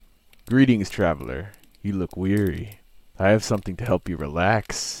Greetings, traveler. You look weary. I have something to help you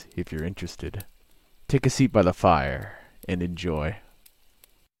relax, if you're interested. Take a seat by the fire and enjoy.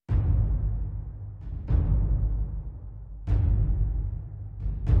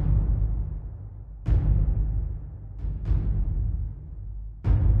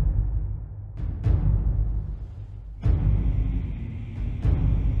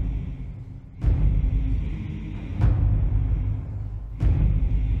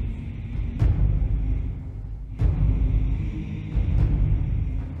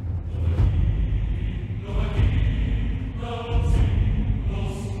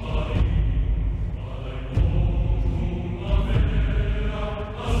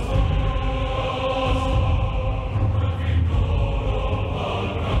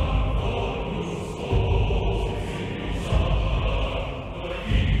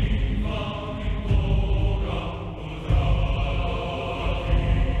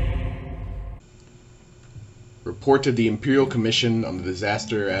 Report of the Imperial Commission on the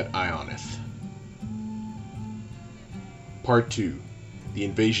disaster at Ionith. Part 2. The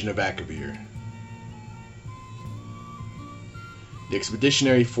Invasion of AvgUSGamer. The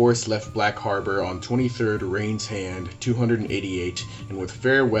expeditionary force left Black Harbor on 23rd Rain's Hand 288 and with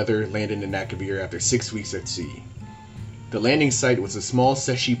fair weather landed in AvgUSGamer after 6 weeks at sea. The landing site was a small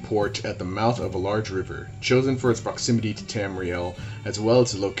Seshi port at the mouth of a large river, chosen for its proximity to Tamriel, as well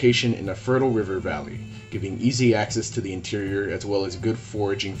as a location in a fertile river valley, giving easy access to the interior as well as good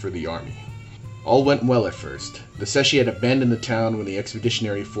foraging for the army. All went well at first. The Seshi had abandoned the town when the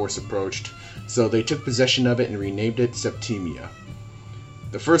expeditionary force approached, so they took possession of it and renamed it Septimia,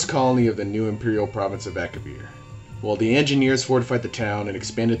 the first colony of the new imperial province of AvgUSGamer. While the engineers fortified the town and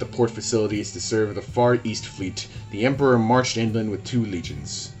expanded the port facilities to serve the Far East Fleet, the Emperor marched inland with 2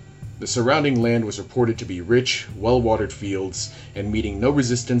 legions. The surrounding land was reported to be rich, well-watered fields, and meeting no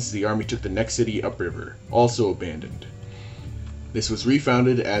resistance, the army took the next city upriver, also abandoned. This was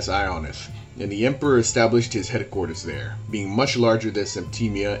refounded as Ionith, and the Emperor established his headquarters there, being much larger than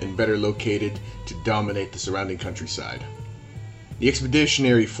Septimia and better located to dominate the surrounding countryside. The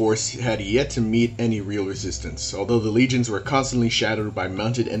expeditionary force had yet to meet any real resistance, although the legions were constantly shadowed by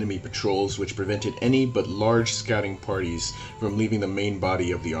mounted enemy patrols which prevented any but large scouting parties from leaving the main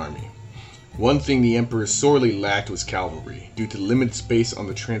body of the army. One thing the Emperor sorely lacked was cavalry, due to limited space on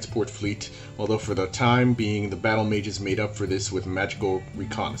the transport fleet, although for the time being the battle mages made up for this with magical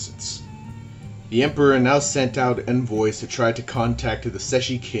reconnaissance. The Emperor now sent out envoys to try to contact the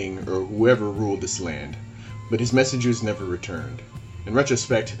Seshi king or whoever ruled this land, but his messengers never returned. In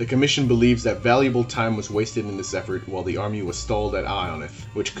retrospect, the Commission believes that valuable time was wasted in this effort while the army was stalled at Ionith,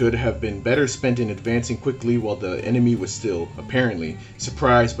 which could have been better spent in advancing quickly while the enemy was still, apparently,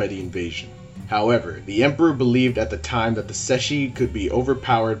 surprised by the invasion. However, the Emperor believed at the time that the Seshi could be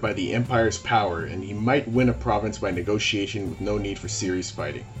overpowered by the Empire's power and he might win a province by negotiation with no need for serious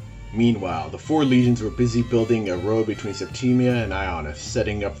fighting. Meanwhile, the 4 legions were busy building a road between Septimia and Ionith,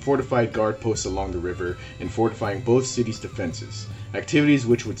 setting up fortified guard posts along the river and fortifying both cities' defenses, activities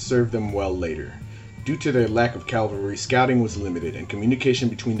which would serve them well later. Due to their lack of cavalry, scouting was limited and communication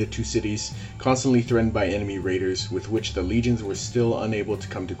between the 2 cities constantly threatened by enemy raiders with which the legions were still unable to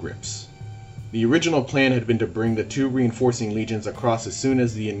come to grips. The original plan had been to bring the 2 reinforcing legions across as soon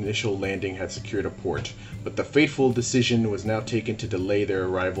as the initial landing had secured a port, but the fateful decision was now taken to delay their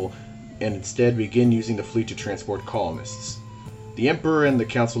arrival and instead begin using the fleet to transport colonists. The Emperor and the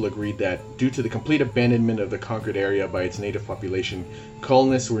Council agreed that, due to the complete abandonment of the conquered area by its native population,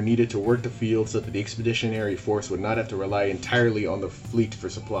 colonists were needed to work the field so that the expeditionary force would not have to rely entirely on the fleet for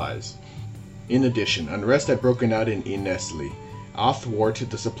supplies. In addition, unrest had broken out in Inesli, athwart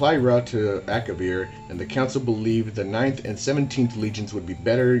the supply route to AvgUSGamer, and the Council believed the 9th and 17th Legions would be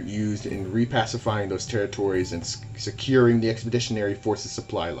better used in repacifying those territories and securing the expeditionary force's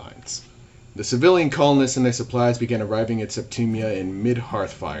supply lines. The civilian colonists and their supplies began arriving at Septimia in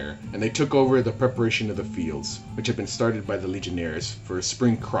mid-Hearthfire, and they took over the preparation of the fields, which had been started by the legionnaires, for a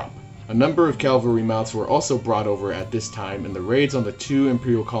spring crop. A number of cavalry mounts were also brought over at this time, and the raids on the 2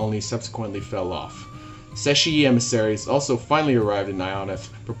 imperial colonies subsequently fell off. Seshi emissaries also finally arrived in Ionith,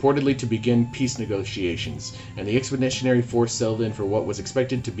 purportedly to begin peace negotiations, and the expeditionary force settled in for what was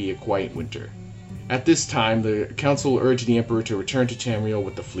expected to be a quiet winter. At this time, the Council urged the Emperor to return to Tamriel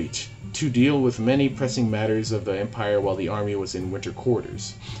with the fleet, to deal with many pressing matters of the Empire while the army was in winter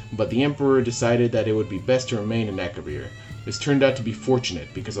quarters, but the Emperor decided that it would be best to remain in AvgUSGamer. This turned out to be fortunate,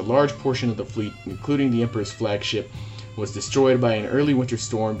 because a large portion of the fleet, including the Emperor's flagship, was destroyed by an early winter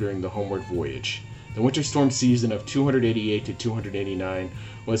storm during the homeward voyage. The winter storm season of 288 to 289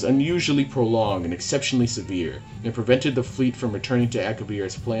 was unusually prolonged and exceptionally severe, and prevented the fleet from returning to Akavir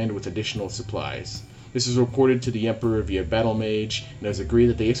as planned with additional supplies. This was reported to the Emperor via Battle Mage, and it was agreed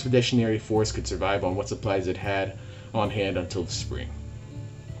that the expeditionary force could survive on what supplies it had on hand until the spring.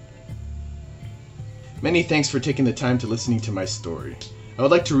 Many thanks for taking the time to listening to my story. I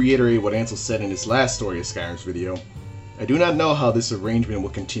would like to reiterate what Ansel said in his last Story of Skyrim's video. I do not know how this arrangement will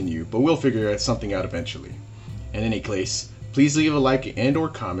continue, but we'll figure something out eventually. In any case, please leave a like and or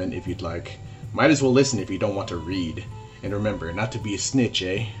comment if you'd like. Might as well listen if you don't want to read. And remember, not to be a snitch,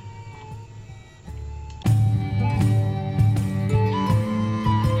 eh?